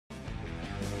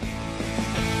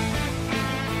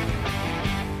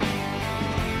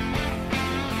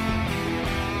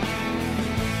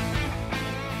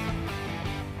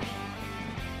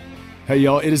Hey,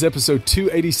 y'all, it is episode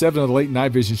 287 of the Late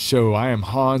Night Vision Show. I am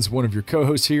Hans, one of your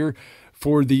co-hosts here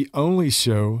for the only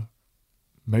show,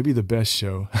 maybe the best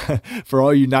show, for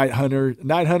all you night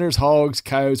hunters, hogs,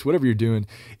 coyotes, whatever you're doing.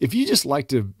 If you just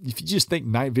think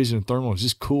night vision and thermal is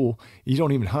just cool, you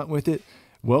don't even hunt with it,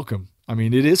 welcome. I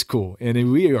mean, it is cool,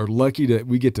 and we are lucky that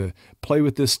we get to play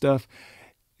with this stuff.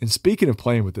 And speaking of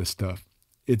playing with this stuff,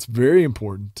 it's very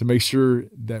important to make sure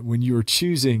that when you are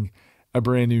choosing a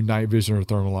brand new night vision or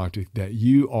thermal optic, that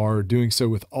you are doing so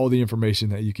with all the information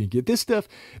that you can get. This stuff,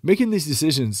 making these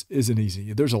decisions isn't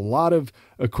easy. There's a lot of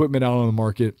equipment out on the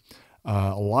market,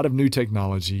 a lot of new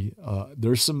technology.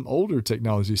 There's some older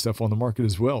technology stuff on the market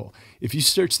as well. If you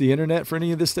search the internet for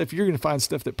any of this stuff, you're going to find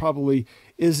stuff that probably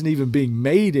isn't even being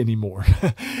made anymore.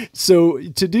 So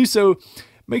to do so,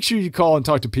 make sure you call and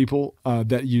talk to people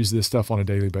that use this stuff on a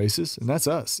daily basis. And that's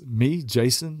us, me,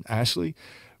 Jason, Ashley.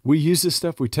 We use this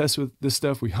stuff. We test with this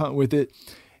stuff. We hunt with it.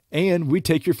 And we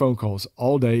take your phone calls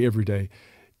all day, every day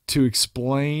to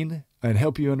explain and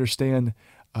help you understand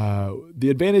the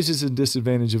advantages and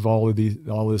disadvantages of all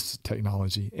this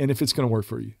technology and if it's going to work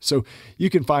for you. So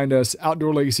you can find us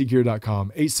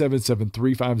outdoorlegacygear.com,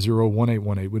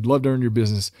 877-350-1818. We'd love to earn your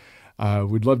business.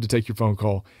 We'd love to take your phone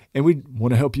call, and we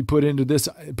want to help you put you into this,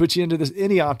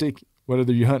 any optic,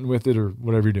 whether you're hunting with it or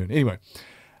whatever you're doing. Anyway,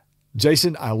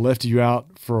 Jason, I left you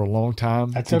out for a long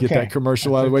time get that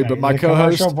commercial out of the way, but my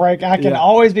co-host, commercial break, I can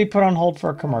always be put on hold for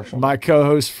a commercial. My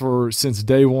co-host since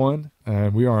day one,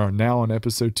 we are now on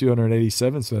episode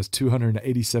 287, so that's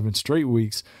 287 straight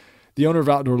weeks. The owner of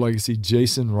Outdoor Legacy,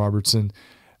 Jason Robertson.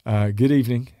 Good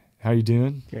evening. How you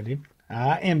doing? Good evening.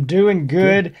 I am doing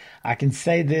good. I can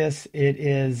say this. It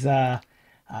is, I've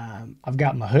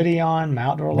got my hoodie on, my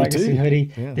Outdoor Legacy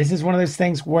hoodie. Yeah. This is one of those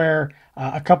things where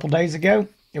a couple days ago,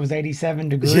 it was 87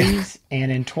 degrees, and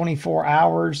in 24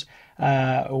 hours,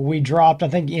 we dropped. I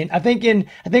think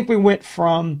we went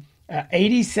from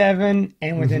 87,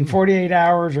 and within 48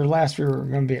 hours or less, we were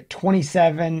going to be at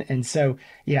 27. And so,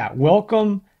 yeah,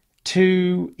 welcome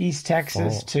to East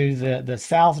Texas, to the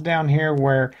South down here,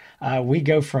 where we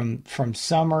go from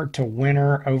summer to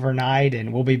winter overnight,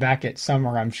 and we'll be back at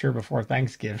summer, I'm sure, before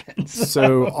Thanksgiving.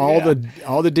 So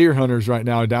all the deer hunters right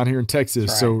now down here in Texas.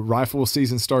 Right. So rifle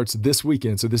season starts this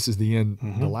weekend. So this is the end,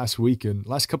 the last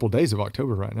couple of days of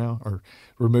October right now, or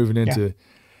we're moving into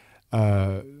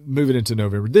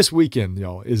November. This weekend,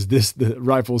 y'all, is the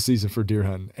rifle season for deer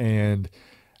hunting, and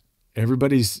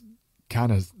everybody's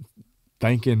kind of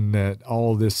thinking that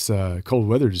all this cold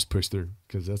weather just pushed through,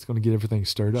 because that's going to get everything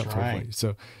stirred up. Right.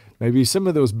 So maybe some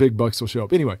of those big bucks will show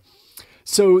up. Anyway,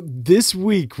 so this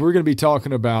week we're going to be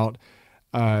talking about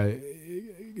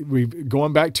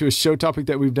going back to a show topic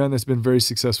that we've done that's been very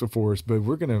successful for us, but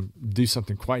we're going to do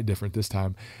something quite different this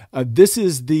time. This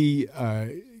is the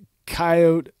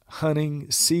coyote hunting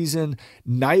season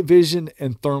night vision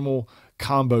and thermal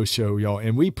combo show, y'all.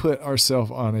 And we put ourselves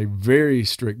on a very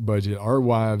strict budget. Our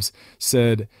wives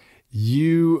said,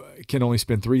 you can only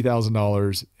spend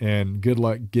 $3,000, and good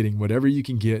luck getting whatever you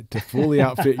can get to fully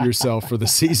outfit yourself for the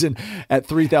season at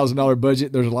 $3,000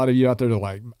 budget. There's a lot of you out there that are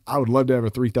like, I would love to have a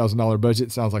 $3,000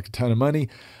 budget. Sounds like a ton of money.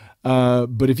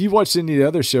 But if you've watched any of the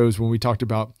other shows when we talked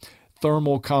about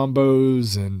thermal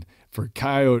combos and for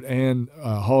coyote and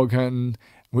hog hunting,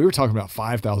 we were talking about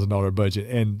 $5,000 budget.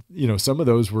 And, some of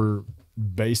those were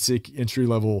basic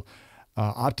entry-level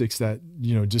optics that,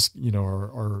 are just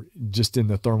in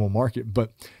the thermal market.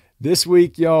 But this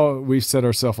week, y'all, we've set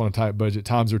ourselves on a tight budget.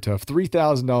 Times are tough.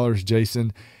 $3,000,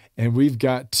 Jason. And we've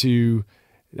got to,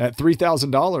 at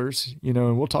 $3,000,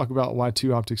 and we'll talk about why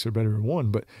two optics are better than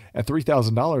one, but at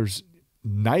 $3,000,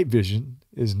 night vision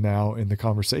is now in the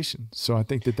conversation. So I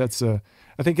think that's a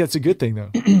good thing,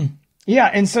 though.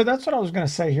 Yeah. And so that's what I was going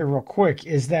to say here real quick,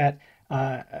 is that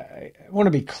I want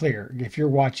to be clear. If you're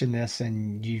watching this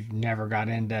and you've never got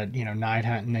into, night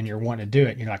hunting and you're wanting to do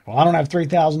it, you're like, well, I don't have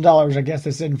 $3,000. I guess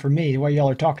this isn't for me, the way y'all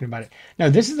are talking about it. No,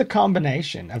 this is a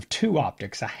combination of two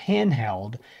optics, a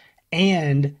handheld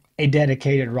and a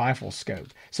dedicated rifle scope.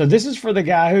 So this is for the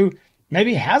guy who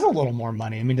maybe has a little more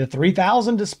money. I mean, the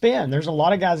 $3,000 to spend. There's a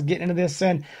lot of guys getting into this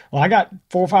saying, well, I got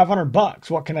 $400 or $500.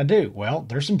 What can I do? Well,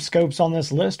 there's some scopes on this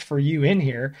list for you in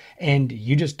here, and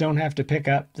you just don't have to pick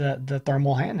up the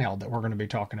thermal handheld that we're going to be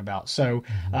talking about. So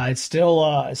it's still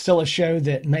a show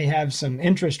that may have some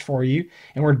interest for you.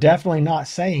 And we're definitely not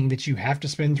saying that you have to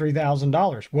spend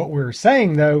 $3,000. What we're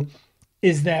saying, though,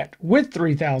 is that with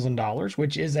 $3,000,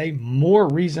 which is a more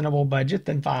reasonable budget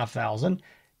than $5,000,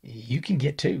 you can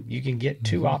get two. You can get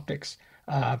two optics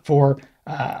for,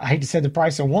 I hate to say the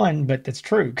price of one, but that's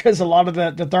true, because a lot of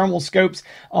the thermal scopes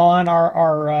on our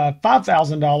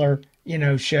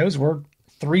 $5,000 shows were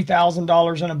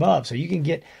 $3,000 and above. So you can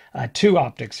get two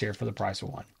optics here for the price of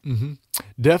one. Mm-hmm.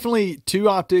 Definitely two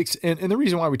optics. And the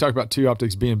reason why we talk about two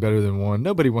optics being better than one,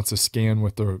 nobody wants to scan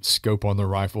with their scope on their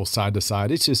rifle side to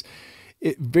side. It's just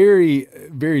very,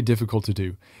 very difficult to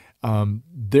do.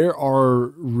 There are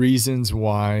reasons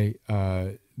why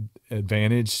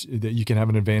advantage that you can have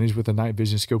an advantage with a night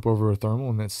vision scope over a thermal,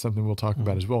 and that's something we'll talk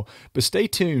about as well. But stay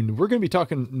tuned. We're going to be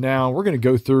talking now. We're going to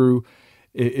go through,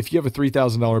 if you have a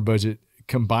 $3,000 budget,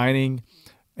 combining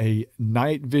a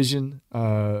night vision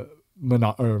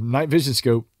night vision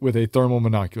scope with a thermal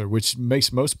monocular, which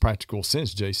makes most practical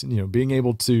sense, Jason. You know, being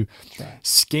able to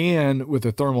scan with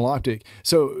a thermal optic.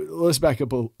 So let's back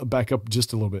up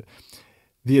just a little bit.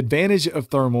 The advantage of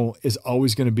thermal is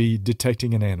always going to be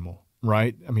detecting an animal,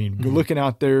 right? I mean, you're looking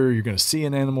out there, you're going to see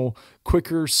an animal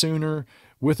quicker, sooner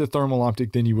with a thermal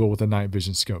optic than you will with a night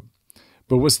vision scope.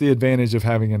 But what's the advantage of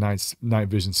having a night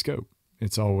vision scope?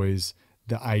 It's always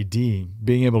the IDing,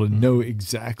 being able to know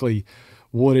exactly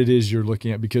what it is you're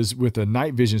looking at, because with a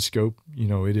night vision scope, you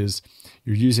know,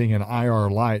 you're using an IR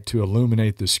light to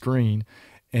illuminate the screen,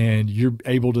 and you're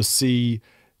able to see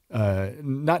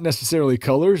not necessarily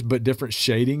colors, but different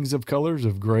shadings of colors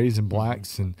of grays and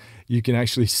blacks. And you can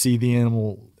actually see the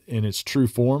animal in its true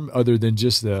form, other than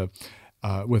just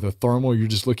with a thermal, you're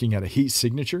just looking at a heat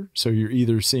signature. So you're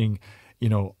either seeing, you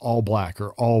know, all black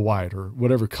or all white or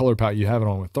whatever color palette you have it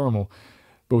on with thermal.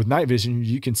 But with night vision,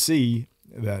 you can see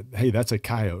that, hey, that's a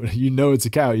coyote. You know it's a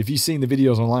coyote. If you've seen the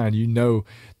videos online, you know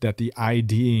that the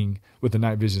IDing with the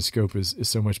night vision scope is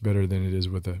so much better than it is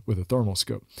with a thermal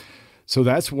scope. So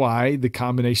that's why the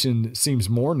combination seems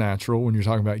more natural when you're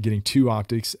talking about getting two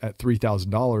optics at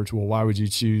 $3,000. Well, why wouldn't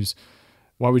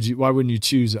you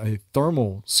choose a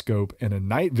thermal scope and a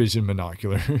night vision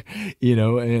monocular? You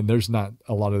know, and there's not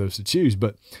a lot of those to choose.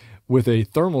 But with a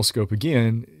thermal scope,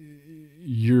 again,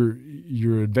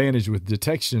 your advantage with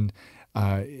detection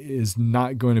is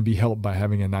not going to be helped by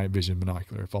having a night vision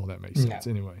monocular, if all that makes sense.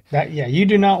 No. Anyway, you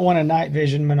do not want a night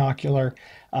vision monocular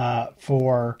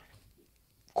for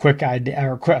quick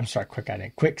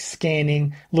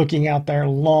scanning, looking out there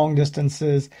long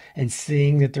distances and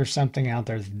seeing that there's something out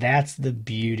there. That's the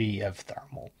beauty of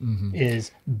thermal.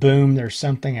 Is boom, there's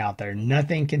something out there.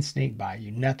 Nothing can sneak by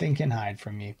you. Nothing can hide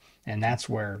from you. And that's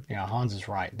where, you know, Hans is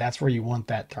right. That's where you want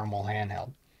that thermal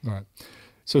handheld. All right.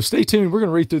 So stay tuned. We're going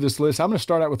to read through this list. I'm going to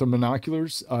start out with the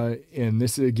binoculars, and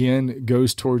this, again,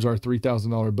 goes towards our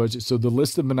 $3,000 budget. So the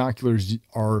list of binoculars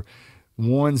are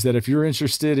ones that if you're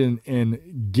interested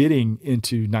in getting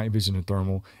into night vision and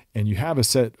thermal and you have a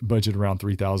set budget around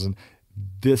 $3,000,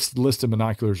 this list of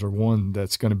binoculars are one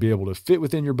that's going to be able to fit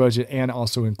within your budget and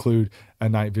also include a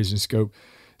night vision scope.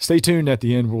 Stay tuned. At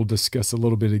the end, we'll discuss a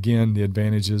little bit, again, the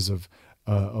advantages of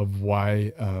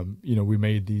why we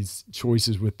made these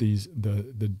choices with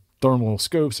the thermal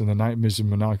scopes and the night vision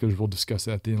binoculars. We'll discuss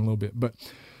that at the end a little bit. But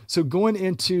so going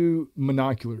into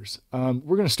binoculars,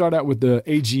 we're going to start out with the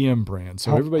AGM brand.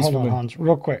 So everybody's hold on, Hans,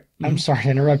 real quick. I'm sorry to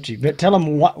interrupt you, but tell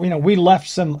them what, we left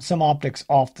some optics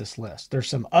off this list. There's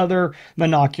some other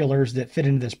binoculars that fit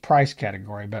into this price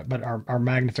category, but are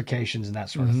magnifications and that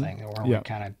sort of thing, where we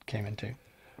kind of came into.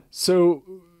 So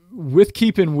with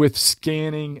keeping with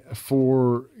scanning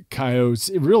for coyotes,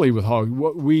 really with hog,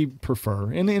 what we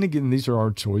prefer, and again, these are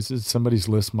our choices. Somebody's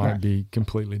list might be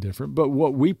completely different, but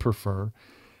what we prefer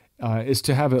is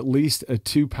to have at least a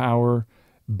 2-power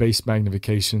base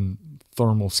magnification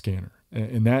thermal scanner.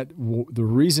 And that the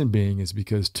reason being is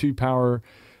because 2-power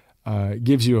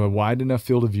gives you a wide enough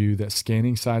field of view that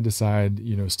scanning side to side,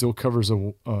 still covers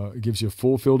gives you a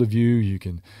full field of view. You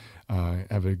can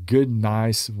have a good,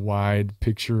 nice, wide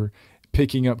picture,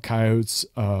 picking up coyotes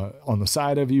on the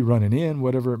side of you, running in,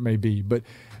 whatever it may be. But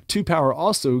 2-power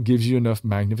also gives you enough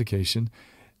magnification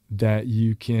that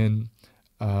you can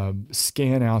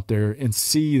scan out there and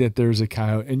see that there's a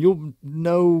coyote. And you'll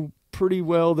know pretty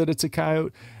well that it's a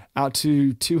coyote out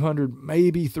to 200,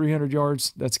 maybe 300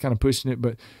 yards. That's kind of pushing it,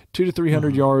 but 200 to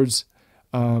 300 yards,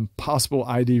 possible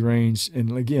ID range.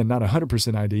 And again, not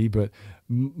 100% ID, but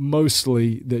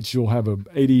mostly that you'll have a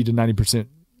 80 to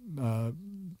 90%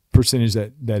 percentage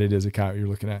that it is a coyote you're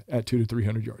looking at 200 to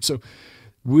 300 yards. So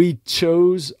we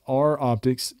chose our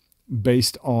optics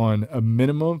based on a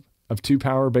minimum of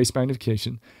 2-power base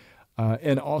magnification.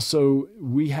 And also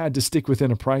we had to stick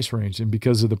within a price range. And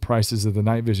because of the prices of the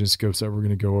night vision scopes that we're going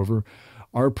to go over,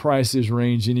 our prices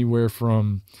range anywhere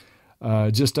from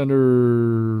just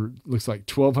under, looks like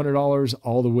 $1,200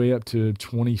 all the way up to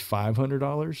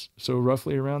 $2,500. So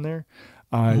roughly around there.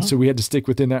 So we had to stick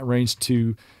within that range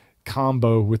to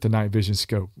combo with the night vision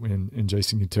scope. And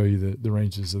Jason can tell you the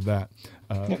ranges of that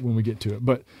when we get to it.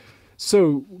 But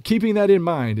So keeping that in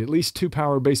mind, at least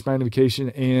 2-power base magnification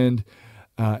and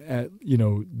at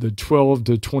the 12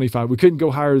 to 25, we couldn't go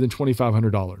higher than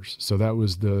 $2,500. So that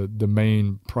was the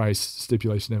main price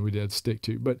stipulation that we did stick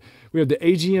to. But we have the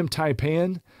AGM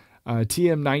Taipan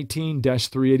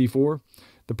TM19-384.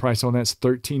 The price on that's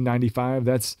 $13.95.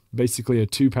 That's basically a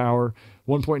 2-power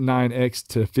 1.9x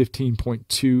to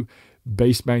 15.2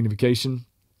 base magnification.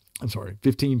 I'm sorry,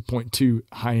 15.2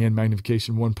 high-end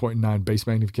magnification, 1.9 base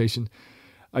magnification.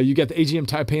 You got the AGM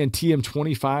Taipan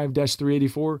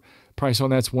TM25-384. Price on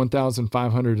that's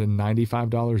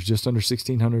 $1,595, just under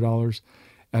 $1,600.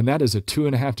 And that is a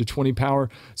 2.5 to 20 power.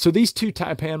 So these two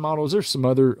Taipan models, there's some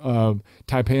other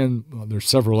there's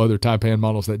several other Taipan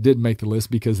models that didn't make the list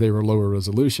because they were lower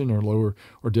resolution or lower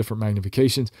or different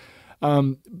magnifications.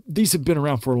 These have been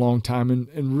around for a long time,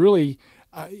 and really,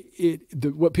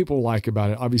 what people like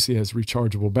about it, obviously, it has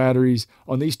rechargeable batteries.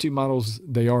 On these two models,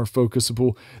 they are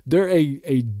focusable. They're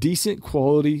a decent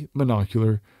quality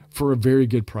monocular for a very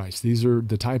good price. The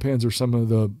Taipans are some of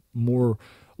the more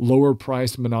lower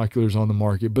priced binoculars on the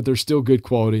market, but they're still good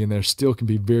quality and they still can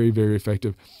be very, very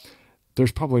effective.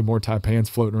 There's probably more Taipans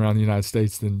floating around the United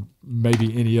States than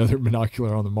maybe any other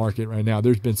binocular on the market right now.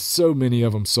 There's been so many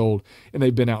of them sold, and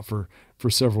they've been out for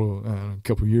several, a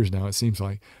couple of years now, it seems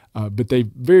like. But they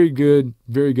very good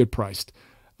priced.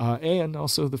 And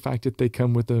also the fact that they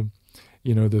come with the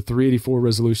 384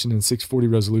 resolution and 640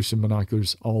 resolution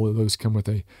binoculars, all of those come with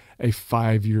a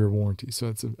 5-year warranty. So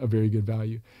that's a very good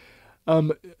value.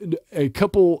 A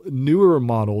couple newer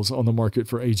models on the market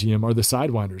for AGM are the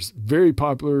Sidewinders. Very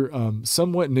popular,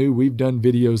 somewhat new. We've done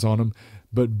videos on them,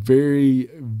 but very,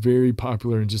 very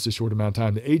popular in just a short amount of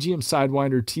time. The AGM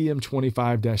Sidewinder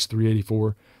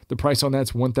TM25-384. The price on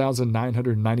that's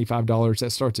 $1,995.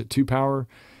 That starts at 2-power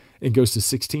and goes to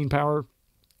 16 power.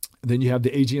 Then you have the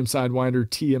AGM Sidewinder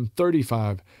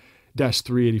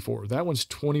TM35-384. That one's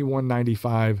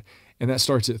 $2,195, and that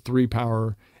starts at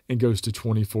 3-power and goes to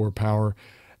 24 power.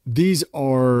 These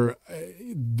are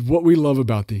what we love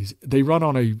about these. They run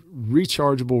on a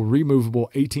rechargeable,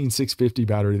 removable 18650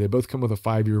 battery. They both come with a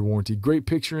 5-year warranty. Great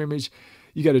picture image.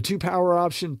 You got a 2-power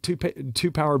option,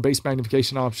 2-power base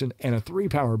magnification option, and a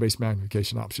 3-power base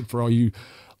magnification option for all you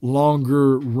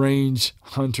longer range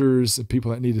hunters and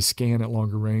people that need to scan at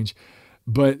longer range.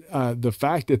 But the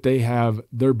fact that they have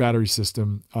their battery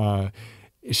system,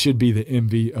 it should be the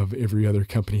envy of every other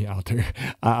company out there,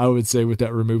 I would say, with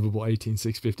that removable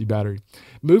 18650 battery.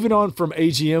 Moving on from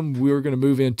AGM, we're going to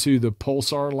move into the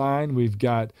Pulsar line. We've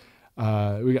got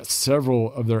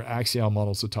several of their Axion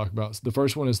models to talk about. So the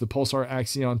first one is the Pulsar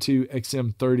Axion 2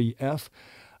 XM30F,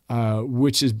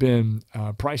 which has been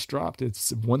price dropped.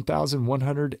 It's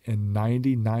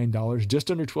 $1,199, just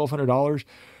under $1,200.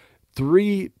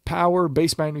 3-power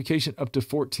base magnification up to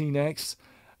 14x.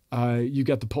 You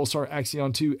got the Pulsar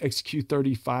Axion 2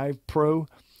 XQ35 Pro,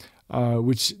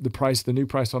 which the new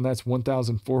price on that's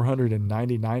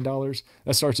 $1,499.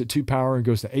 That starts at 2-power and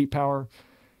goes to 8-power.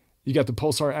 You got the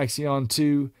Pulsar Axion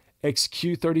 2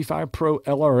 XQ35 Pro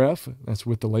LRF. That's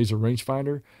with the laser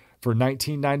rangefinder for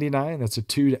 $1999. That's a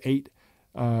 2 to 8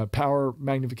 power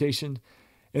magnification.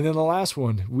 And then the last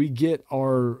one, we get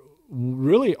our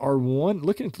one,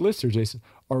 looking at the list here, Jason,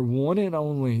 our one and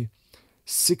only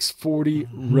 640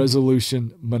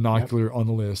 resolution monocular on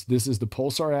the list. This is the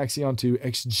Pulsar Axion 2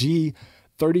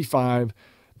 XG35.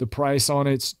 The price on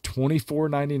it's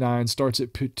 $24.99. Starts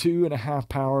at 2.5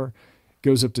 power,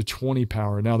 goes up to 20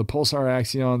 power. Now the Pulsar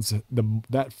Axions,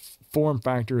 that form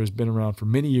factor has been around for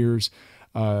many years.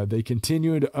 They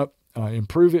continue to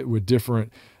improve it with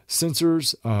different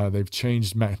sensors. They've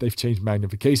changed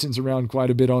magnifications around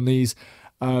quite a bit on these.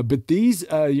 But these,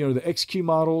 the XQ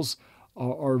models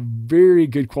are very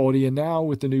good quality, and now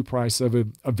with the new price of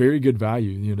a very good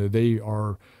value. They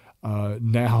are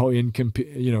now in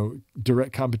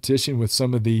direct competition with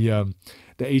some of the HEM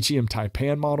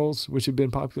Taipan models, which have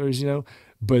been popular, as you know.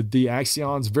 But the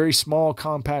Axion's very small,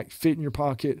 compact, fit in your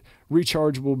pocket,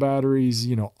 rechargeable batteries,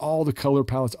 all the color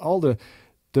palettes, all the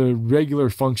regular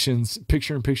functions,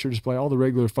 picture-in-picture display, all the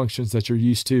regular functions that you're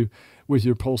used to with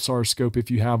your Pulsar scope if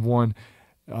you have one.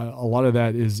 A lot of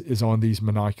that is on these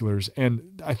monoculars.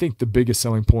 And I think the biggest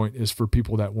selling point is for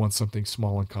people that want something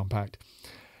small and compact.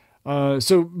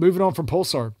 So moving on from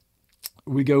Pulsar,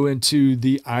 we go into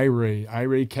the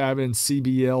iRay Cabin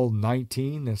CBL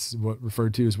 19. That's what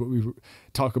referred to as what we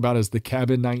talk about as the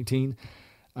Cabin 19.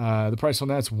 The price on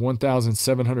that's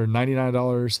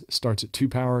 $1,799. Starts at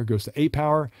 2-power, goes to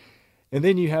 8-power. And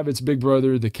then you have its big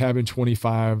brother, the Cabin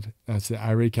 25. That's the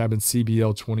iRay Cabin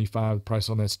CBL 25. The price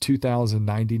on that's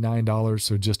 $2,099,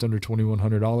 so just under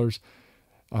 $2,100.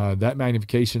 That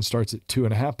magnification starts at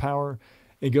 2.5 power.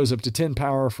 It goes up to 10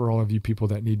 power for all of you people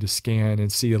that need to scan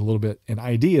and see a little bit, an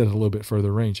idea at a little bit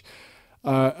further range.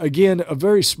 Again, a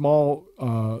very smaller,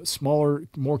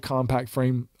 more compact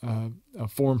frame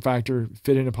form factor,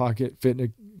 fit in a pocket, fit in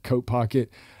a coat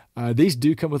pocket. These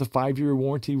do come with a 5-year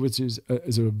warranty, which is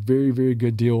a very, very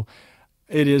good deal.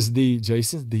 It is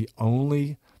the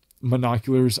only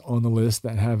monoculars on the list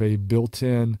that have a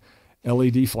built-in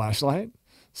LED flashlight.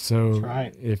 So That's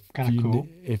right.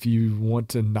 if you want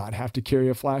to not have to carry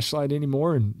a flashlight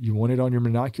anymore and you want it on your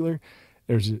monocular,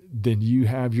 then you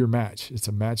have your match. It's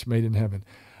a match made in heaven.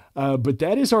 But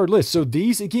that is our list. So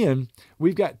these, again,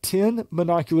 we've got 10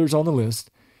 monoculars on the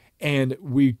list, and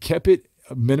we kept it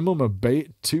a minimum of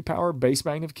 2-power base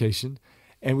magnification,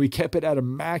 and we kept it at a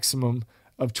maximum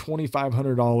of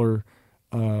 $2,500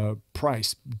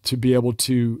 price to be able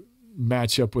to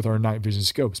match up with our night vision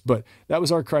scopes. But that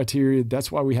was our criteria. That's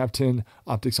why we have 10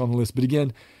 optics on the list. But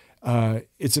again,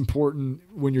 it's important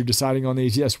when you're deciding on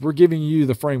these. Yes, we're giving you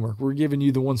the framework. We're giving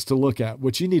you the ones to look at.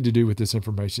 What you need to do with this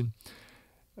information,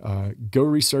 go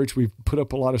research. We've put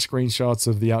up a lot of screenshots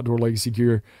of the Outdoor Legacy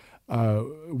Gear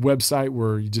website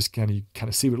where you just kind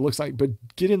of see what it looks like. But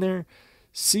get in there,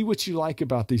 see what you like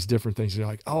about these different things. You're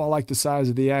like, oh, I like the size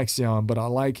of the Axion, but I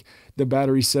like the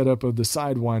battery setup of the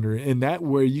Sidewinder. And that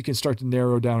way you can start to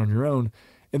narrow down on your own.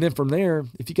 And then from there,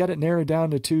 if you got it narrowed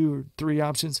down to 2 or 3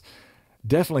 options,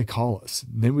 definitely call us.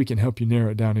 Then we can help you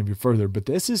narrow it down even further. But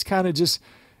this is kind of just,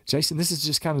 Jason, this is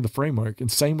just kind of the framework. And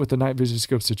same with the night vision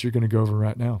scopes that you're going to go over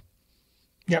right now.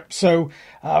 Yep. So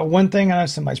one thing I know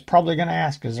somebody's probably going to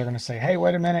ask is they're going to say, hey,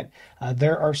 wait a minute.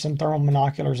 There are some thermal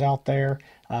binoculars out there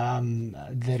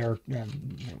that are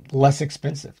less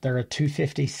expensive. They're a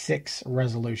 256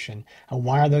 resolution.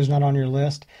 Why are those not on your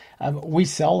list? We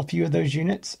sell a few of those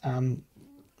units.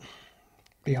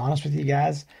 Be honest with you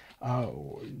guys.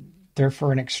 They're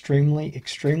for an extremely,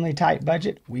 extremely tight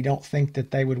budget. We don't think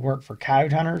that they would work for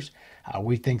coyote hunters.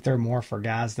 We think they're more for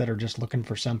guys that are just looking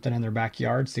for something in their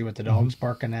backyard, see what the dog's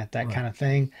barking at, that kind of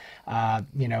thing. A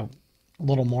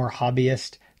little more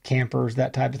hobbyist campers,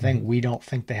 that type of thing. We don't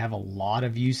think they have a lot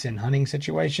of use in hunting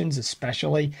situations,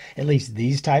 especially at least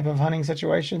these type of hunting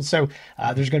situations. So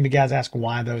there's going to be guys ask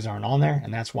why those aren't on there,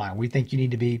 and that's why we think you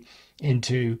need to be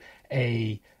into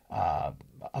a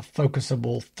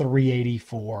focusable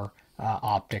 384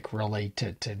 optic really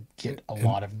to get a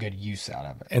lot of good use out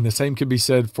of it. And the same could be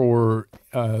said for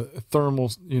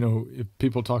thermals. If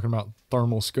people talking about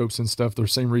thermal scopes and stuff, the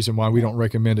same reason why we don't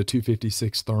recommend a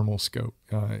 256 thermal scope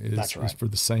is for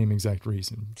the same exact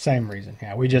reason. Same reason.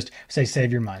 Yeah, we just say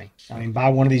save your money. I mean, buy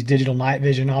one of these digital night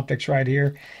vision optics right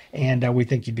here, and we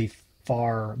think you'd be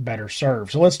far better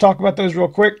served. So let's talk about those real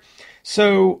quick.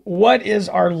 So what is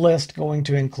our list going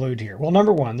to include here? Well,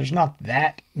 number one, there's not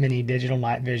that many digital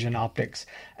night vision optics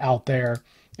out there.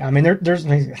 I mean, there's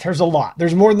a lot.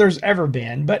 There's more than there's ever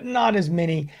been, but not as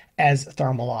many as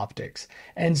thermal optics.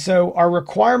 And so our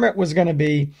requirement was going to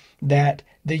be that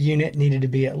the unit needed to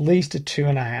be at least a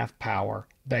 2.5 power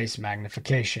base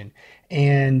magnification.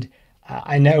 And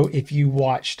I know if you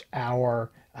watched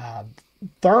our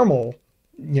thermal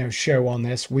show on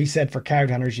this, we said for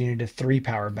coyote hunters you need a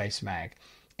 3-power base mag.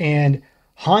 And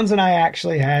Hans and I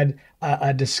actually had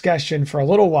a discussion for a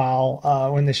little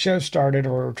while when the show started,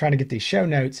 or trying to get these show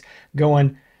notes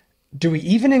going, do we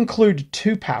even include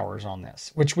 2 powers on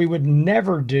this? Which we would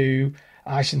never do.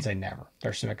 I shouldn't say never.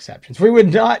 There's some exceptions. We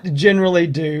would not generally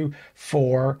do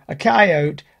for a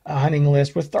coyote hunting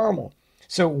list with thermal.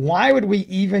 So why would we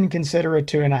even consider a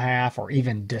 2.5 or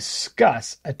even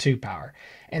discuss a 2-power?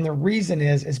 And the reason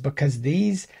is because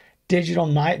these digital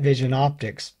night vision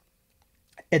optics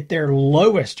at their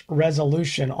lowest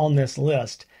resolution on this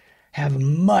list have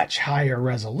much higher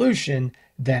resolution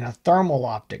than a thermal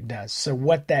optic does. So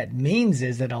what that means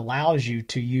is it allows you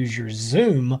to use your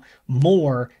zoom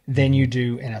more than you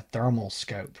do in a thermal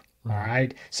scope. All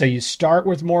right. So you start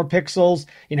with more pixels.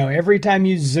 Every time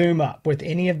you zoom up with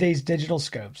any of these digital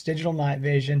scopes, digital night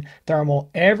vision,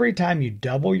 thermal, every time you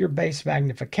double your base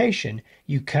magnification,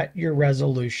 you cut your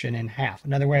resolution in half.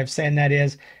 Another way of saying that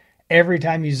is every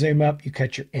time you zoom up, you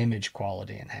cut your image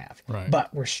quality in half. Right.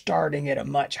 But we're starting at a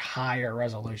much higher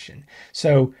resolution.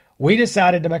 So we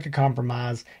decided to make a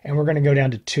compromise, and we're going to go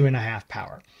down to 2.5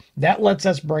 power. That lets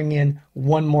us bring in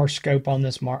one more scope on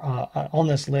this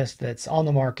list that's on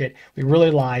the market we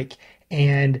really like.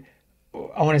 And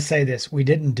I want to say this, we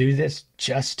didn't do this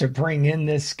just to bring in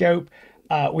this scope.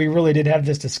 We really did have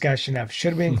this discussion of,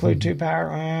 should we include 2-power?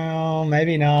 Well,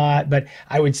 maybe not, but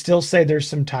I would still say there's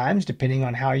some times, depending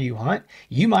on how you hunt,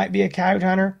 you might be a coyote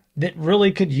hunter that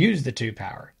really could use the 2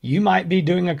 power. You might be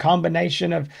doing a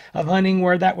combination of hunting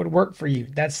where that would work for you.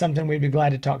 That's something we'd be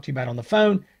glad to talk to you about on the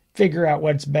phone, figure out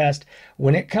what's best.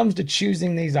 When it comes to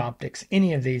choosing these optics,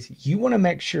 any of these, you want to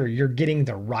make sure you're getting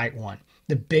the right one.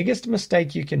 The biggest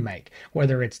mistake you can make,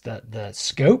 whether it's the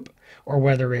scope or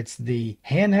whether it's the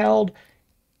handheld,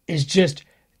 is just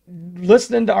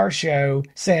listening to our show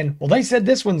saying, well, they said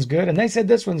this one's good and they said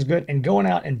this one's good, and going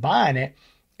out and buying it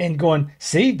and going,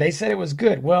 see, they said it was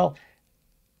good. Well,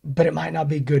 but it might not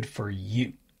be good for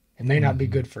you. It may not be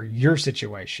good for your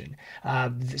situation.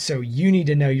 So you need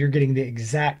to know you're getting the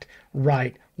exact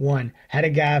right one. Had a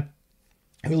guy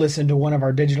who listened to one of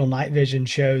our digital night vision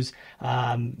shows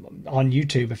on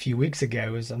YouTube a few weeks ago.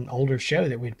 It was an older show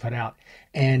that we'd put out.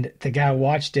 And the guy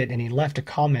watched it and he left a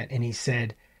comment and he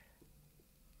said,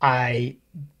 I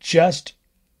just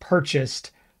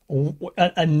purchased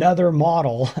another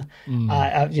model,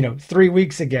 3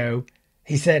 weeks ago.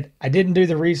 He said, I didn't do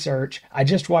the research. I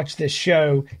just watched this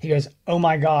show. He goes, oh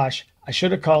my gosh, I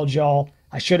should have called y'all.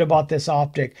 I should have bought this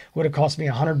optic. Would have cost me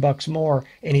 $100 more.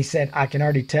 And he said, I can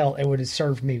already tell it would have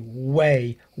served me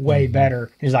way, way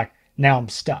better. He's like, now I'm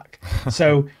stuck.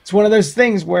 So it's one of those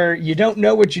things where you don't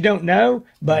know what you don't know,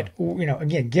 but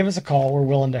again, give us a call. We're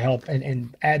willing to help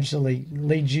and absolutely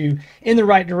lead you in the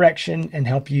right direction and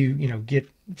help you, get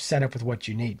set up with what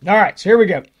you need. All right, so here we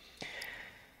go.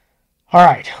 All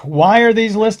right, why are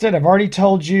these listed? I've already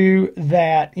told you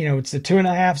that, it's the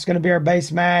 2.5 is going to be our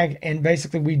base mag. And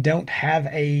basically we don't have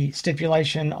a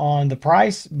stipulation on the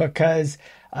price because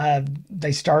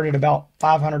they start at about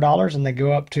 $500 and they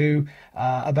go up to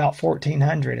about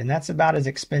 $1,400. And that's about as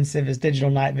expensive as digital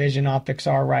night vision optics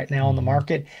are right now on the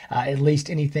market, at least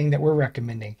anything that we're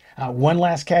recommending. One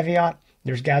last caveat.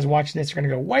 There's guys watching this are going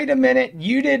to go, wait a minute,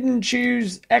 you didn't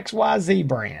choose XYZ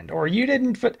brand, or you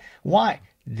didn't put, why?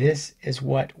 This is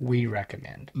what we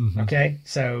recommend. Okay.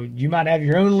 So you might have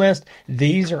your own list.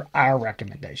 These are our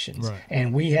recommendations. Right.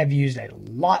 And we have used a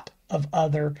lot of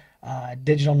other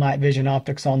digital night vision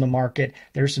optics on the market.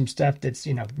 There's some stuff that's,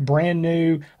 brand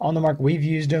new on the market. We've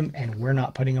used them and we're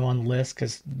not putting them on the list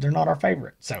because they're not our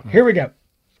favorite. So here we go.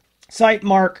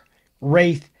 Sightmark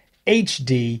Wraith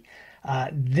HD.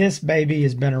 This baby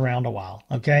has been around a while.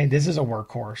 Okay. This is a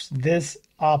workhorse. This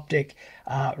optic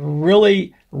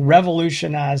really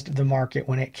revolutionized the market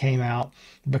when it came out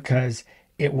because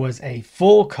it was a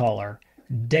full color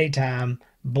daytime,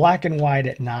 black and white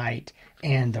at night,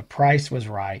 and the price was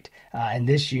right. And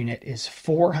this unit is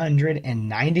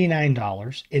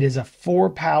 $499. It is a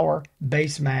 4-power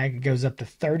base mag. It goes up to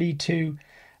 32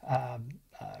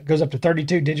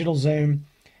 digital zoom,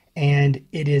 and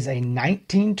it is a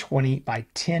 1920 by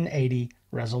 1080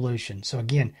 resolution. So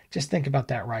again, just think about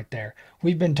that right there.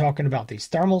 We've been talking about these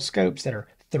thermal scopes that are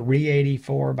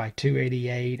 384 by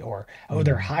 288, or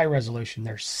they're high resolution.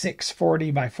 They're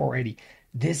 640 by 480.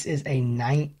 This is a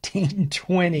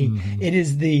 1920. It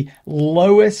is the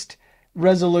lowest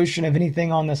resolution of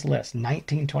anything on this list,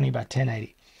 1920 by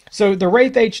 1080. So the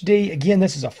Wraith HD, again,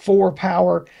 this is a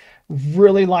 4-power.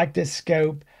 Really like this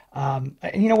scope. And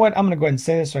you know what? I'm going to go ahead and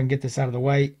say this so I can get this out of the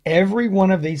way. Every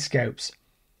one of these scopes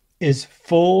is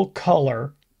full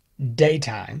color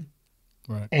daytime.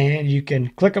 Right. And you can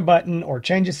click a button or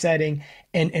change a setting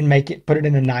and put it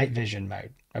in a night vision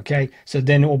mode. Okay. So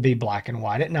then it will be black and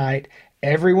white at night.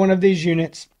 Every one of these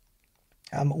units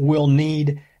will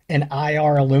need an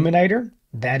IR illuminator.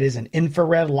 That is an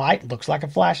infrared light. Looks like a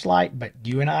flashlight, but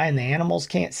you and I and the animals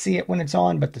can't see it when it's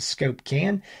on, but the scope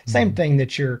can. Same thing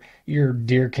that your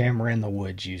deer camera in the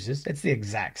woods uses. It's the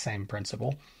exact same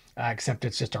principle, except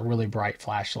it's just a really bright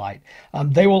flashlight.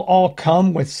 They will all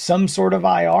come with some sort of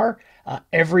IR.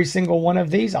 Every single one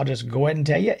of these, I'll just go ahead and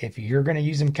tell you, if you're going to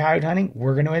use them coyote hunting,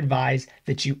 we're going to advise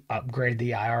that you upgrade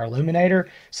the IR illuminator.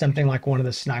 Something like one of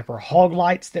the sniper hog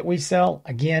lights that we sell.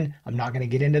 Again, I'm not going to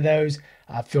get into those.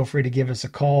 Feel free to give us a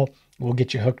call. We'll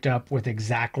get you hooked up with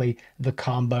exactly the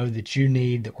combo that you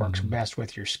need that works best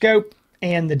with your scope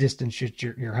and the distance that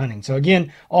you're hunting. So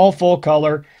again, all full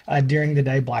color during the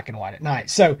day, black and white at night.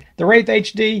 So the Wraith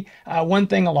HD, one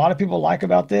thing a lot of people like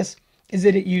about this is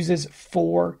that it uses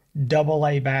 4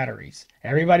 AA batteries.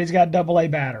 Everybody's got AA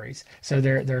batteries. So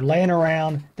they're laying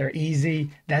around, they're easy.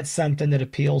 That's something that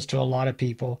appeals to a lot of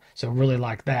people. So really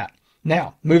like that.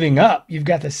 Now, moving up, you've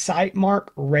got the Sightmark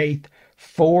Wraith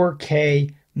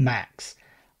 4K Max.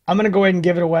 I'm going to go ahead and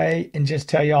give it away and just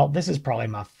tell y'all, this is probably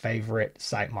my favorite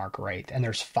Sightmark Wraith. And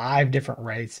there's 5 different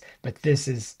Wraiths, but this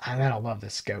is, I love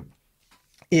this scope.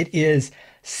 It is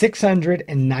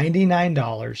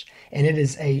 $699, and it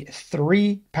is a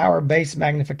 3-power base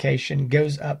magnification,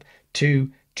 goes up to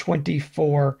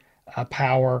 24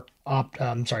 power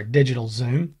digital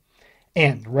zoom.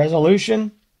 And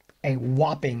resolution, a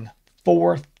whopping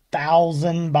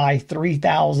 4,000 by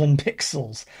 3,000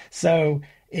 pixels. So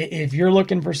if you're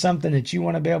looking for something that you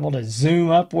want to be able to zoom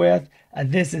up with,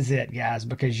 this is it, guys,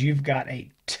 because you've got a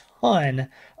ton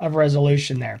of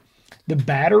resolution there. The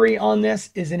battery on this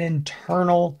is an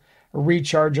internal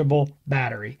rechargeable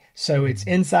battery. So it's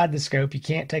inside the scope. You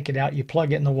can't take it out. You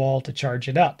plug it in the wall to charge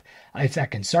it up. If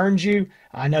that concerns you,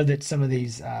 I know that some of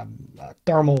these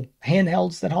thermal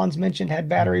handhelds that Hans mentioned had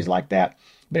batteries like that.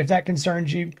 But if that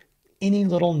concerns you, any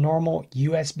little normal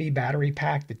USB battery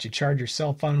pack that you charge your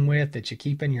cell phone with, that you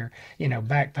keep in your,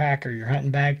 backpack or your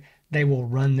hunting bag, they will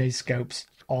run these scopes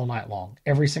all night long.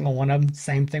 Every single one of them.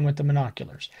 Same thing with the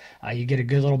binoculars. You get a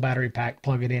good little battery pack,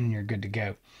 plug it in, and you're good to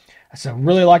go. So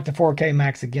really like the 4K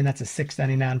Max. Again, that's a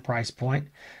 $699 price point.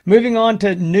 Moving on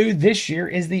to new this year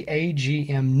is the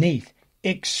AGM Neath.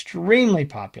 Extremely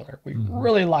popular. We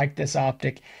really like this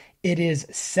optic. It is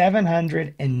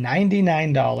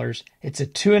 $799. It's a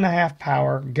 2.5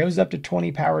 power, goes up to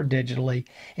 20 power digitally.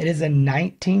 It is a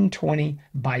 1920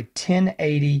 by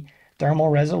 1080 thermal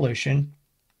resolution.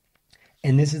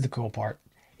 And this is the cool part.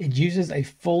 It uses a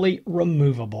fully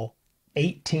removable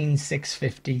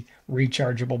 18650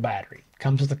 rechargeable battery.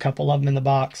 Comes with a couple of them in the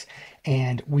box,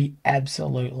 and we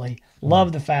absolutely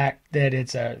love the fact that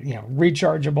it's a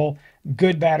rechargeable,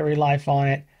 good battery life on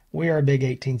it. We are a big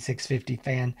 18650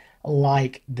 fan,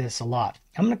 like this a lot.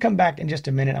 I'm going to come back in just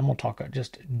a minute. I'm going to talk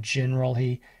just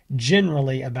generally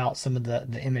about some of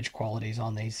the image qualities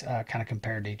on these kind of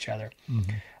compared to each other.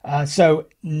 So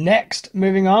next,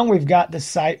 moving on, we've got the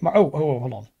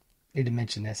hold on. Need to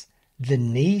mention this. The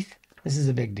Neath, this is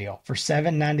a big deal. For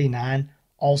 $799,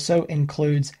 also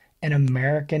includes an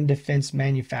American Defense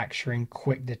Manufacturing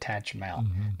quick detach mount.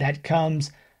 That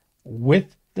comes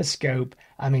with the scope.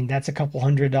 I mean, that's a couple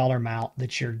 $100 mount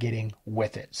that you're getting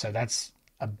with it. So that's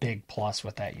a big plus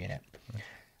with that unit.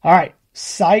 All right.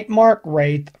 Sightmark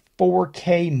Wraith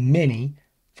 4K Mini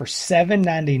for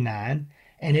 $799.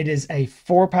 And it is a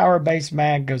 4-power base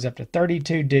mag, goes up to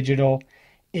 32 digital.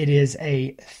 It is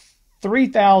a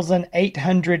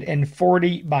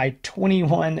 3,840 by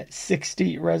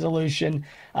 2160 resolution.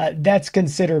 That's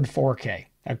considered 4K.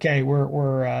 Okay, we're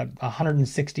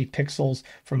 160 pixels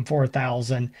from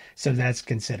 4,000, so that's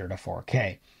considered a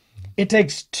 4K. It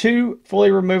takes two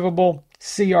fully removable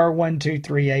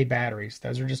CR123A batteries.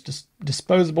 Those are just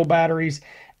disposable batteries,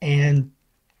 and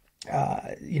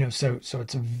so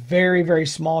it's a very, very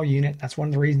small unit. That's one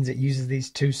of the reasons it uses these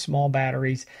two small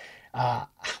batteries. I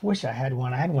wish I had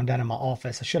one. I had one down in my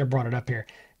office. I should have brought it up here.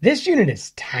 This unit is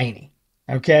tiny.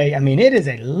 Okay. I mean, it is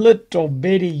a little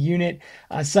bitty unit.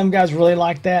 Some guys really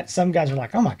like that. Some guys are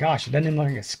like, oh my gosh, it doesn't even look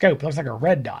like a scope. It looks like a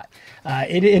red dot.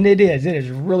 It is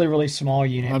a really, really small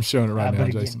unit. I'm showing it right now,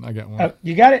 Jason. I got one. Oh,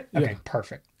 you got it? Okay,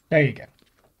 perfect. There you go.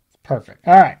 Perfect.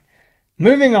 All right.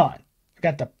 Moving on. We've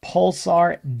got the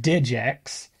Pulsar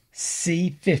Digex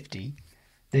C50.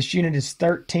 This unit is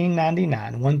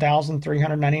 $1,399,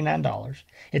 $1,399.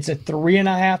 It's a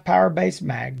 3.5 power base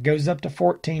mag, goes up to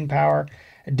 14 power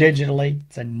digitally.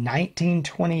 It's a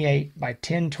 1928 by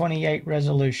 1028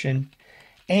 resolution,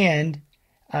 and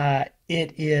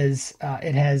it has,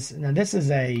 now this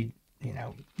is a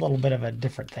little bit of a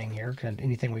different thing here than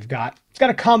anything we've got. It's got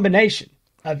a combination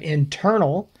of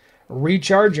internal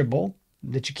rechargeable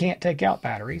that you can't take out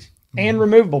batteries and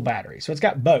removable batteries. So it's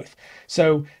got both.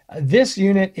 So this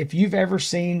unit, if you've ever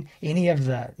seen any of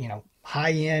the,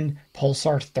 high-end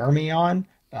Pulsar Thermion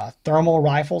thermal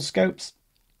rifle scopes,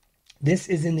 this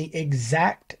is in the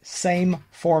exact same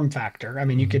form factor. I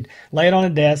mean, you could lay it on a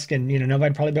desk and,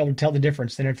 nobody'd probably be able to tell the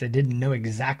difference then if they didn't know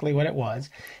exactly what it was.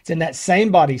 It's in that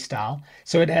same body style.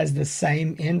 So it has the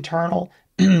same internal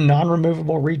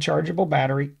non-removable rechargeable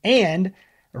battery, and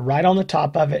right on the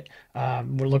top of it,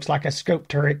 what looks like a scope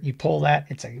turret. You pull that,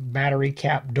 it's a battery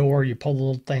cap door. You pull the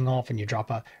little thing off and you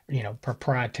drop a,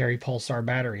 proprietary Pulsar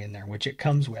battery in there, which it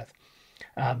comes with.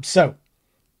 So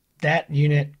that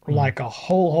unit, like a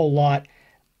whole lot.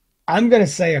 I'm going to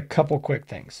say a couple quick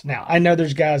things. Now, I know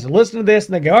there's guys who listen to this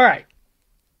and they go, all right,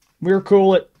 we're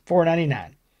cool at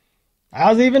 $499.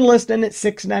 I was even listening at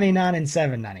 $699 and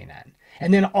 $799.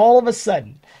 And then all of a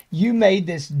sudden, you made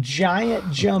this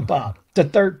giant jump up to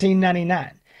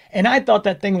 $1,399. And I thought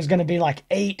that thing was going to be like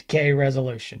 8K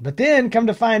resolution. But then come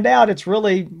to find out, it's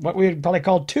really what we would probably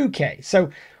call 2K. So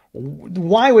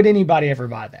why would anybody ever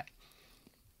buy that?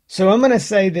 So I'm going to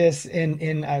say this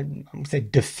in I'm going to say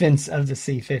defense of the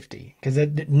C50, because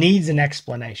it needs an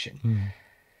explanation.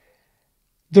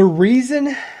 The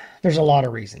reason, there's a lot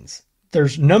of reasons.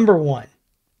 There's number one,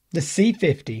 the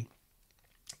C50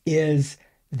 is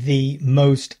the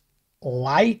most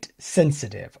light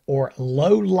sensitive or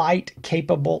low light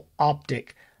capable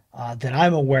optic that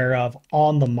I'm aware of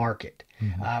on the market.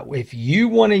 If you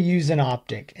want to use an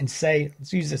optic and say,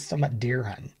 let's use this somewhat deer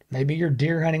hunting. Maybe you're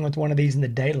deer hunting with one of these in the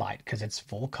daylight because it's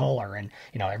full color, and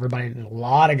everybody, a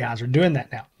lot of guys are doing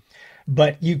that now.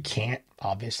 But you can't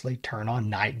obviously turn on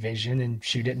night vision and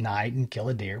shoot at night and kill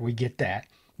a deer. We get that.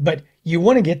 But you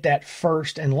want to get that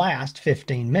first and last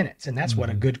 15 minutes. And that's what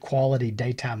a good quality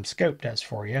daytime scope does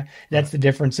for you. That's the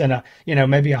difference in a,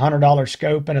 maybe $100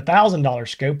 scope and $1,000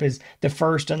 scope is the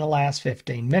first and the last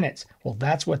 15 minutes. Well,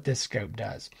 that's what this scope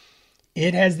does.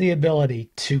 It has the ability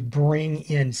to bring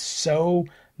in so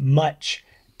much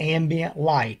ambient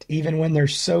light, even when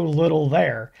there's so little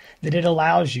there, that it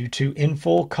allows you to, in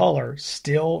full color,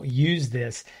 still use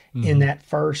this in that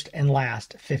first and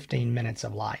last 15 minutes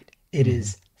of light. It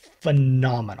is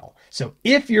phenomenal. So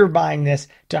if you're buying this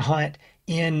to hunt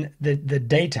in the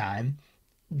daytime,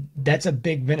 that's a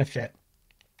big benefit.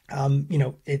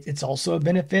 It's also a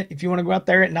benefit if you want to go out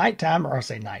there at nighttime, or I'll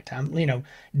say nighttime,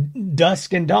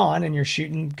 dusk and dawn, and you're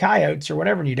shooting coyotes or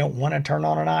whatever, and you don't want to turn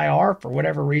on an IR for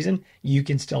whatever reason, you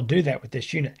can still do that with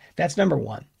this unit. That's number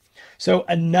one. So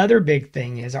another big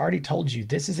thing is, I already told you,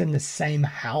 this is in the same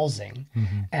housing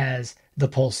as the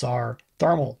Pulsar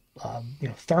thermal,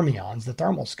 thermions, the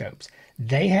thermal scopes.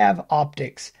 They have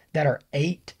optics that are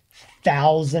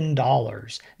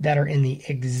 $8,000 that are in the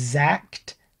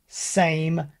exact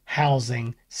same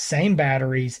housing, same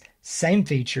batteries, same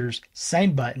features,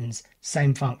 same buttons,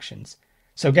 same functions.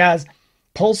 So guys,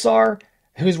 Pulsar,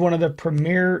 who's one of the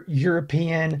premier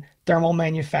European thermal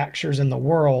manufacturers in the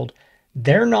world,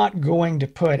 they're not going to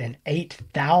put an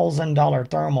 $8,000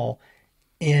 thermal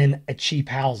in a cheap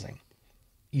housing.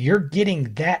 You're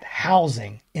getting that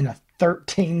housing in a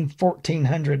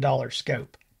 $1,400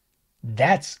 scope.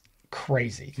 That's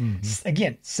crazy.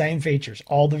 Again, same features,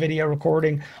 all the video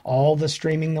recording, all the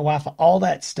streaming, the Wi-Fi, all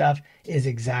that stuff is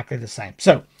exactly the same.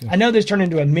 So I know this turned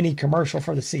into a mini commercial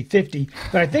for the C50,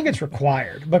 but I think it's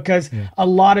required because a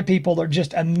lot of people are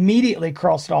just immediately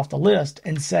cross it off the list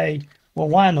and say, well,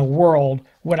 why in the world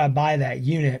would I buy that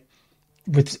unit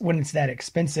when it's that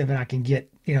expensive and I can get,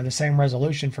 the same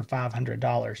resolution for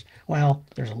 $500? Well,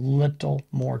 there's a little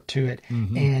more to it.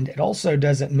 And it also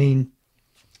doesn't mean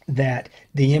that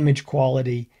the image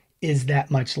quality is that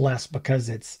much less because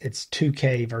it's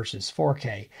 2K versus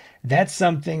 4K. That's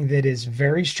something that is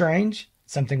very strange,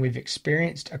 something we've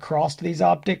experienced across these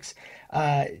optics.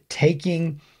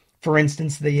 Taking, for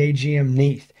instance, the AGM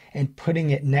Neath and putting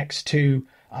it next to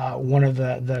one of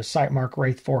the Sightmark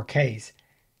Wraith 4Ks.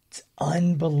 It's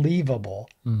unbelievable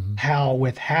how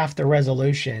with half the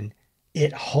resolution,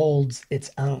 it holds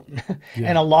its own.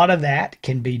 And a lot of that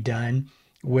can be done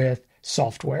with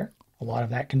software. A lot of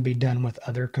that can be done with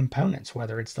other components,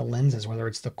 whether it's the lenses, whether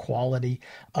it's the quality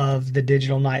of the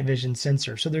digital night vision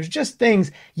sensor. So there's just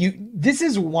things this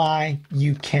is why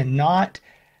you cannot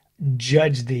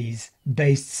judge these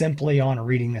based simply on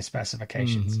reading the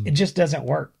specifications. It just doesn't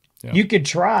work. Yeah. You could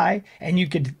try and you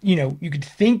could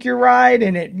think you're right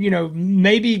and it,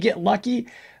 maybe you get lucky,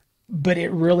 but it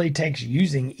really takes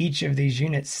using each of these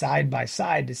units side by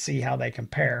side to see how they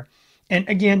compare. And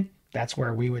again, that's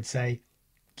where we would say,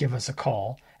 give us a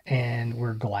call and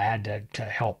we're glad to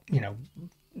help,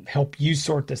 help you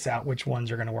sort this out, which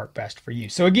ones are going to work best for you.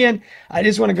 So again, I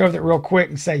just want to go over that real quick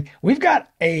and say, we've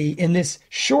got in this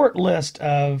short list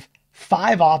of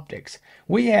 5 optics,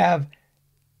 we have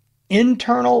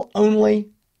internal only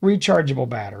rechargeable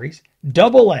batteries,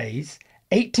 AA's,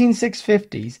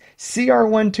 18650s,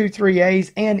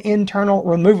 CR123As, and internal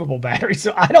removable batteries.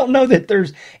 So I don't know that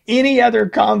there's any other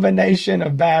combination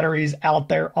of batteries out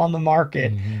there on the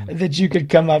market that you could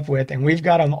come up with. And we've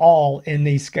got them all in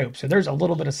these scopes. So there's a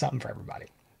little bit of something for everybody.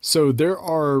 So there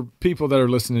are people that are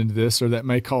listening to this or that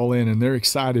may call in and they're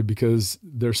excited because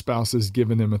their spouse has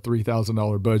given them a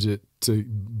 $3,000 budget to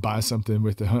buy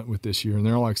something to hunt with this year. And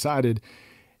they're all excited.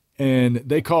 And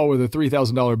they call with a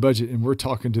 $3,000 budget and we're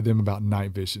talking to them about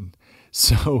night vision.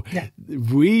 So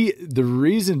the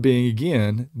reason being,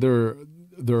 again, there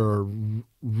are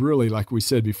really, like we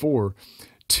said before,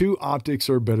 2 optics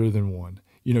are better than one.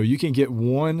 You can get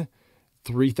one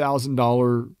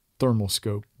 $3,000 thermal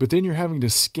scope, but then you're having to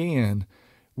scan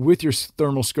with your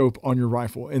thermal scope on your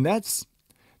rifle. And that's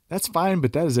fine,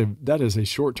 but that is a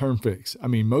short-term fix. I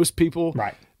mean, most people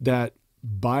that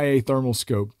buy a thermal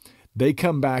scope, they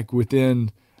come back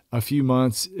within a few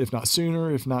months, if not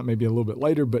sooner, if not maybe a little bit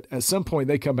later, but at some point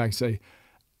they come back and say,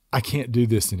 I can't do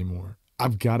this anymore.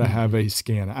 I've got to have a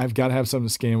scan. I've got to have something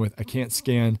to scan with. I can't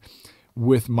scan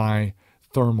with my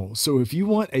thermal. So if you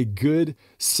want a good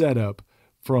setup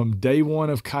from day one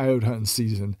of coyote hunting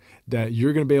season that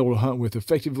you're going to be able to hunt with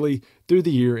effectively through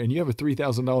the year, and you have a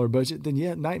 $3,000 budget, then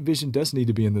yeah, night vision does need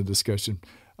to be in the discussion.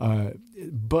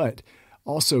 But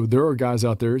also there are guys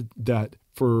out there that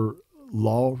for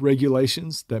law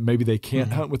regulations that maybe they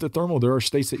can't hunt with the thermal. There are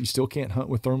states that you still can't hunt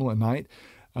with thermal at night,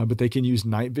 but they can use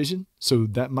night vision. So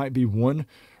that might be one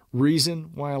reason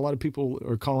why a lot of people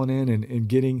are calling in and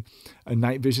getting a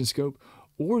night vision scope.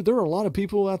 Or there are a lot of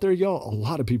people out there, y'all, a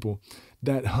lot of people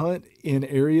that hunt in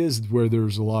areas where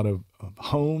there's a lot of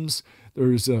homes.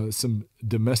 There's some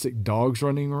domestic dogs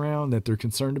running around that they're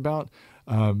concerned about.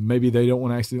 Maybe they don't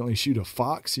want to accidentally shoot a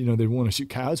fox. They want to shoot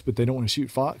coyotes, but they don't want to shoot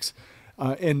fox.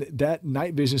 And that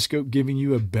night vision scope giving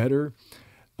you a better,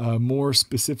 more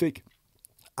specific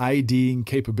IDing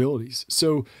capabilities.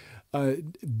 So a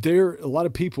lot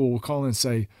of people will call and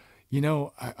say,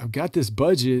 I've got this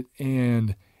budget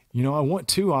and, I want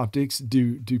 2 optics.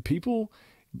 Do people,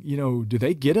 do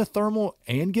they get a thermal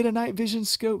and get a night vision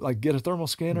scope, like get a thermal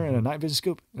scanner and a night vision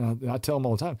scope? I tell them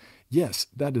all the time, yes,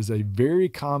 that is a very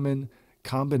common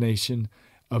combination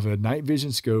of a night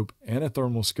vision scope and a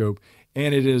thermal scope,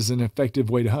 and it is an effective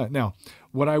way to hunt. Now,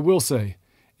 what I will say,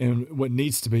 and what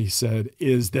needs to be said,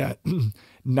 is that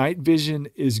night vision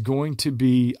is going to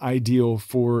be ideal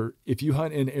for if you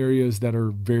hunt in areas that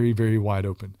are very, very wide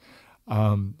open.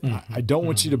 I don't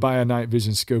want you to buy a night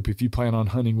vision scope if you plan on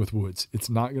hunting with woods. It's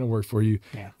not going to work for you.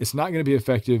 Yeah. It's not going to be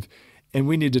effective. And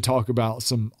we need to talk about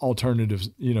some alternative,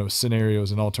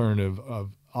 scenarios and alternative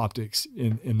of optics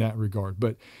in that regard.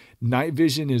 But night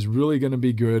vision is really going to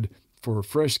be good for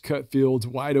fresh cut fields,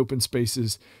 wide open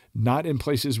spaces, not in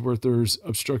places where there's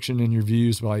obstruction in your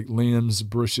views, like limbs,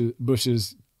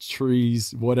 bushes,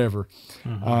 trees, whatever.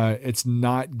 It's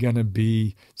not going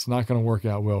to work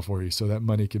out well for you. So that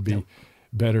money could be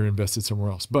better invested somewhere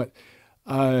else. But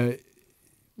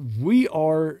we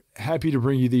are happy to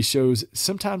bring you these shows.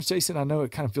 Sometimes, Jason, I know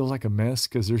it kind of feels like a mess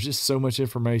because there's just so much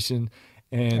information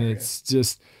and it's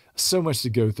just so much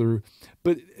to go through.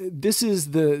 But this is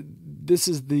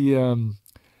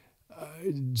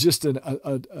just a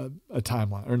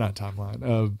timeline, or not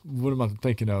timeline. What am I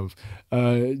thinking of?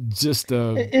 It's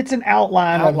an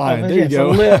outline. There you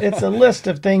go. It's a list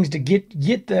of things to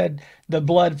get the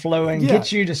blood flowing,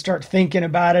 get you to start thinking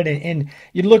about it. And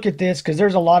you look at this, because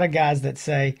there's a lot of guys that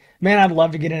say, man, I'd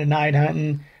love to get into night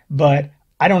hunting, but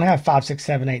I don't have $5,000,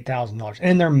 $6,000, $7,000, $8,000.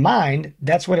 And in their mind,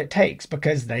 that's what it takes,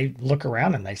 because they look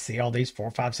around and they see all these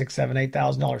 $4,000, $5,000, $6,000, $7,000,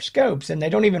 $8,000 scopes, and they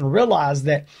don't even realize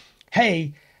that,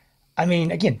 hey, I mean,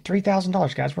 again,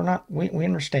 $3,000, guys. We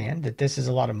understand that this is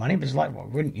a lot of money, but it's like, well,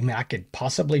 wouldn't you mean I could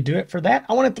possibly do it for that?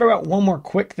 I want to throw out one more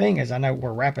quick thing, as I know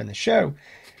we're wrapping the show.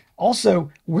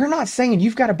 Also, we're not saying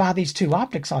you've got to buy these 2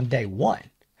 optics on day one,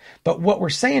 but what we're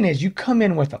saying is you come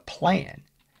in with a plan.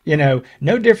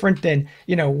 No different than,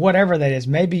 whatever that is.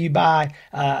 Maybe you buy,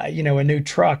 a new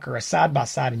truck or a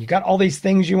side-by-side, and you got all these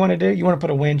things you want to do. You want to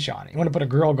put a winch on it. You want to put a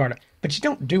grill guard on it, but you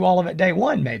don't do all of it day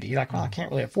one, maybe. You're like, well, I can't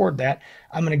really afford that.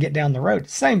 I'm going to get down the road.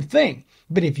 Same thing.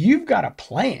 But if you've got a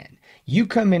plan, you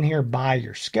come in here, buy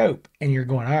your scope, and you're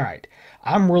going, all right,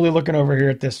 I'm really looking over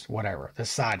here at this, whatever,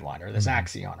 this Sidewinder or this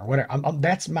Axion or whatever.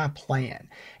 That's my plan.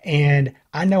 And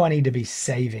I know I need to be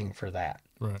saving for that.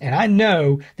 Right. And I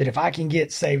know that if I can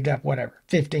get saved up, whatever,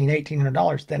 $1,500,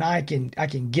 $1,800, then I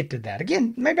can get to that.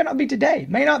 Again, maybe not be today,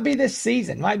 may not be this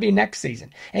season, might be next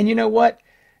season. And you know what?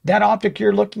 That optic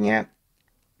you're looking at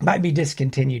might be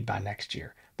discontinued by next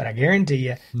year. But I guarantee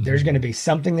you, there's going to be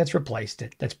something that's replaced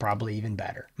it that's probably even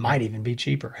better. Might even be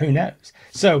cheaper. Who knows?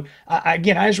 So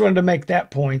again, I just wanted to make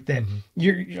that point that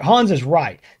Hans is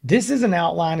right. This is an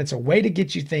outline. It's a way to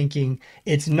get you thinking.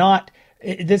 This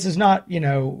is not,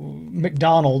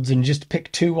 McDonald's and just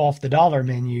pick 2 off the dollar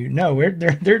menu. No,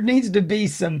 there needs to be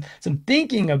some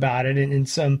thinking about it and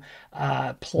some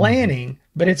planning,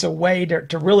 but it's a way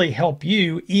to really help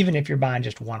you, even if you're buying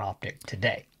just 1 optic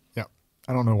today. Yeah.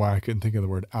 I don't know why I couldn't think of the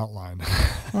word outline.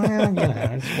 Well,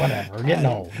 it's whatever. We're getting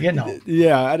old.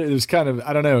 Yeah. It was kind of,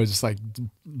 I don't know. It's just like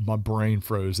my brain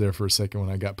froze there for a second when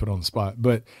I got put on the spot,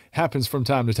 but happens from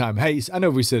time to time. Hey, I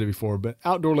know we said it before, but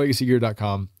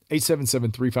outdoorlegacygear.com.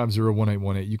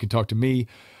 877-350-1818. You can talk to me,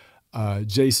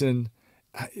 Jason.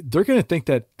 They're going to think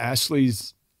that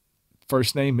Ashley's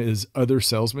first name is Other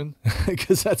Salesman,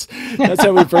 because that's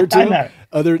how we refer to him.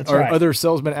 Other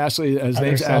Salesman Ashley. His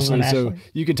name's Ashley. So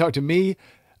you can talk to me.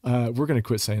 We're going to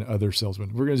quit saying Other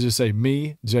Salesman. We're going to just say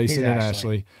me, Jason, and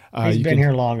Ashley. He's been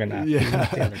here long enough.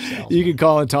 Yeah. You can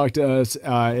call and talk to us,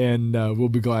 and we'll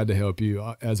be glad to help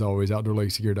you. As always,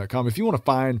 outdoorlegacygear.com. If you want to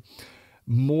find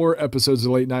more episodes of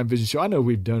the Late Night Vision Show. I know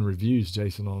we've done reviews,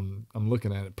 Jason, on, I'm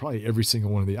looking at it, probably every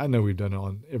single one of these. I know we've done it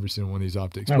on every single one of these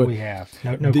optics. No, but we have.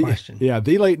 No question. Yeah,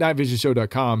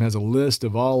 thelatenightVisionShow.com has a list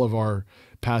of all of our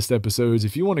past episodes.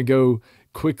 If you want to go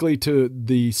quickly to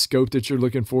the scope that you're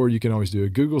looking for, you can always do a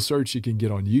Google search. You can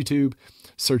get on YouTube,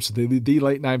 search the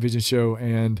Late Night Vision Show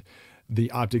and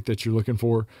the optic that you're looking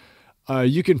for.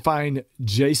 You can find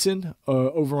Jason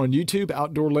over on YouTube,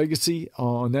 Outdoor Legacy,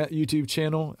 on that YouTube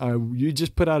channel. You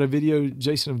just put out a video,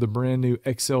 Jason, of the brand new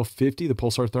XL50, the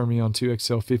Pulsar Thermion 2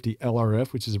 XL50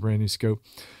 LRF, which is a brand new scope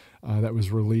that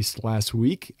was released last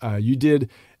week. You did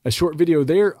a short video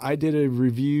there. I did a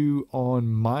review on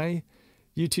my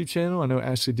YouTube channel. I know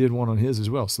Ashley did one on his as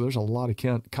well. So there's a lot of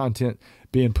content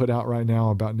being put out right now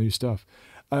about new stuff.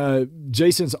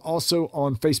 Jason's also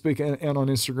on Facebook and on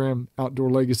Instagram, Outdoor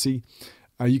Legacy.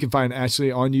 You can find Ashley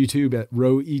on YouTube at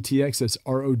Rowe ETX. That's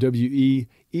ROWE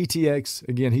ETX.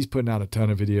 Again, he's putting out a ton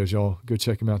of videos, y'all. Go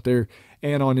check him out there.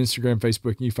 And on Instagram,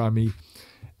 Facebook, you find me,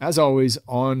 as always,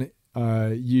 on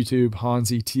YouTube, Hans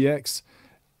ETX,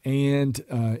 and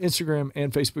Instagram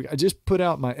and Facebook. I just put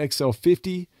out my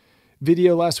XL50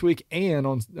 video last week, and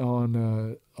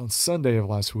on Sunday of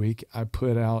last week, I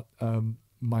put out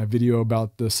my video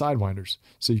about the Sidewinders.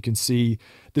 So you can see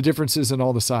the differences in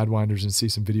all the Sidewinders and see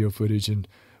some video footage and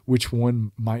which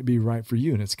one might be right for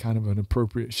you. And it's kind of an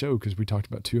appropriate show because we talked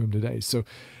about two of them today. So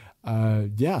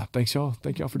yeah, thanks y'all.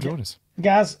 Thank y'all for joining us.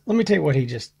 Guys, let me tell you what he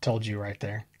just told you right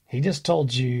there. He just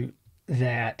told you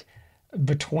that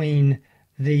between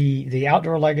the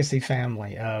Outdoor Legacy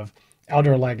family of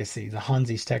Outdoor Legacy, the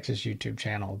Hansi's Texas YouTube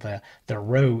channel, the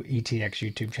Rowe ETX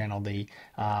YouTube channel, the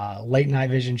Late Night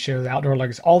Vision Show, the Outdoor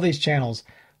Legacy, all these channels,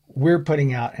 we're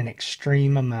putting out an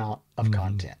extreme amount of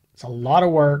content. It's a lot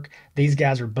of work. These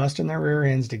guys are busting their rear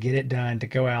ends to get it done, to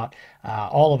go out,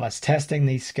 all of us testing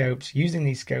these scopes, using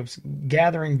these scopes,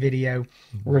 gathering video,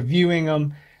 reviewing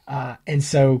them. And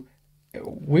so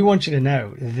we want you to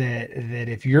know that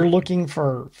if you're looking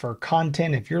for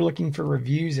content, if you're looking for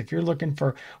reviews, if you're looking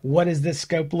for what does this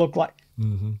scope look like,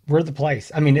 we're the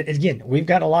place. I mean, again, we've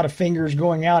got a lot of fingers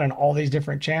going out in all these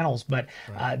different channels, but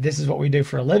this is what we do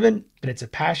for a living, but it's a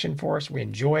passion for us. We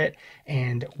enjoy it,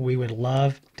 and we would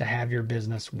love to have your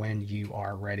business when you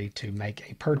are ready to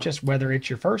make a purchase, whether it's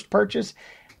your first purchase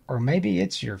or maybe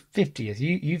it's your 50th.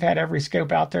 You've had every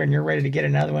scope out there and you're ready to get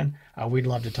another one. We'd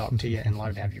love to talk to you and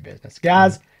love to have your business.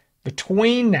 Guys,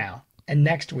 between now and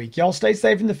next week, y'all stay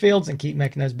safe in the fields and keep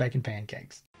making those bacon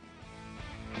pancakes.